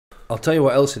I'll tell you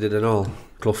what else he did and all,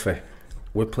 Cloughy.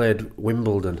 We played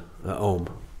Wimbledon at home.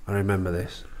 I remember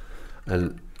this.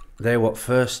 And they were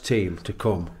first team to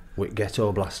come with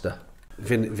Ghetto Blaster.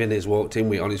 Vinny's walked in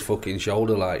with it on his fucking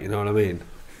shoulder, like, you know what I mean?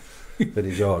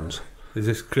 Vinnie Jones. Is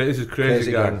this crazy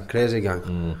gang? Crazy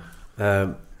gang.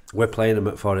 We're playing them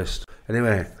at Forest.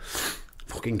 Anyway,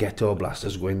 fucking Ghetto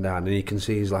Blaster's going down, and you can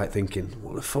see he's like thinking,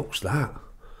 what the fuck's that?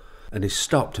 And he's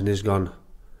stopped and he's gone,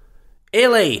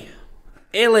 Illy!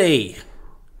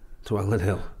 To Alan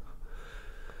Hill.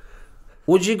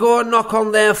 Would you go and knock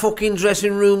on their fucking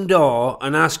dressing room door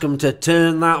and ask them to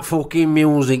turn that fucking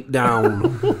music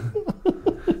down?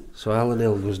 So Alan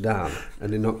Hill goes down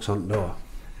and he knocks on the door.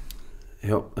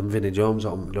 And Vinnie Jones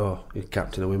opened the door. He's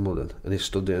captain of Wimbledon, and he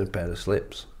stood there in a pair of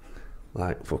slips,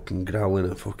 like fucking growling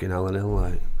at fucking Alan Hill,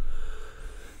 like.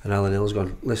 And Alan Hill's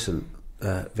gone, listen,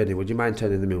 Vinnie, would you mind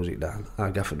turning the music down?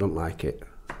 Our gaffer don't like it.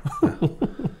 Yeah.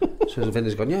 So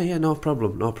Vinnie's gone, yeah, no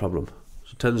problem.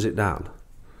 So turns it down.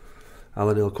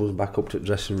 Alan Hill comes back up to the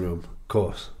dressing room. Of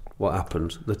course, what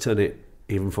happens? They turn it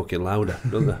even fucking louder,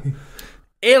 don't they?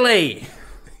 Illy!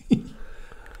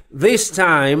 This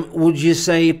time, would you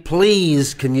say,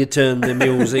 please, can you turn the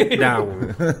music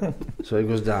down? So he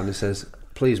goes down and says,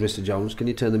 please, Mr. Jones, can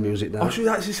you turn the music down? Oh,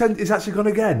 so he's actually gone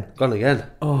again? Gone again.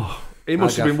 Oh, he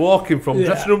must have been walking from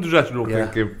dressing room to dressing room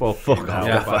thinking, oh, fuck off.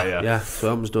 Yeah, so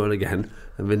opens the door again,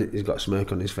 and Vinny, he's got a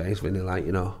smirk on his face, Vinny, like,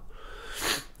 you know.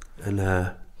 And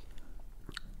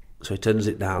so he turns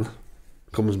it down,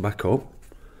 comes back up,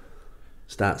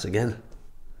 starts again.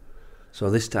 So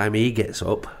this time he gets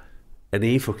up, and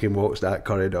he fucking walks that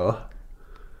corridor,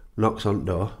 knocks on the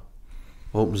door,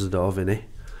 opens the door, Vinny.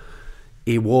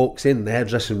 He walks in their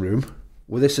dressing room.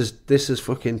 Well, this is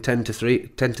fucking 10 to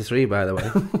 3, by the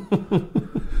way.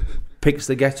 Picks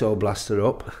the Ghetto Blaster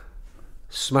up,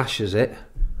 smashes it.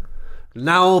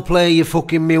 Now I'll play your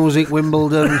fucking music,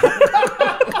 Wimbledon.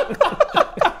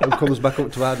 And comes back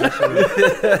up to our dressing room.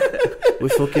 We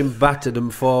fucking battered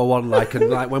them 4-1, like, and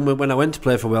like when I went to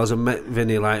play for Wales and met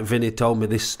Vinny, like Vinny told me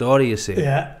this story, you see.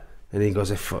 Yeah. And he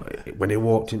goes, when he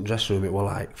walked in the dressing room, it was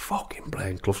like, fucking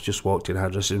Blaine Clough just walked in our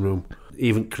dressing room.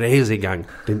 Even Crazy Gang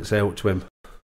didn't say out to him.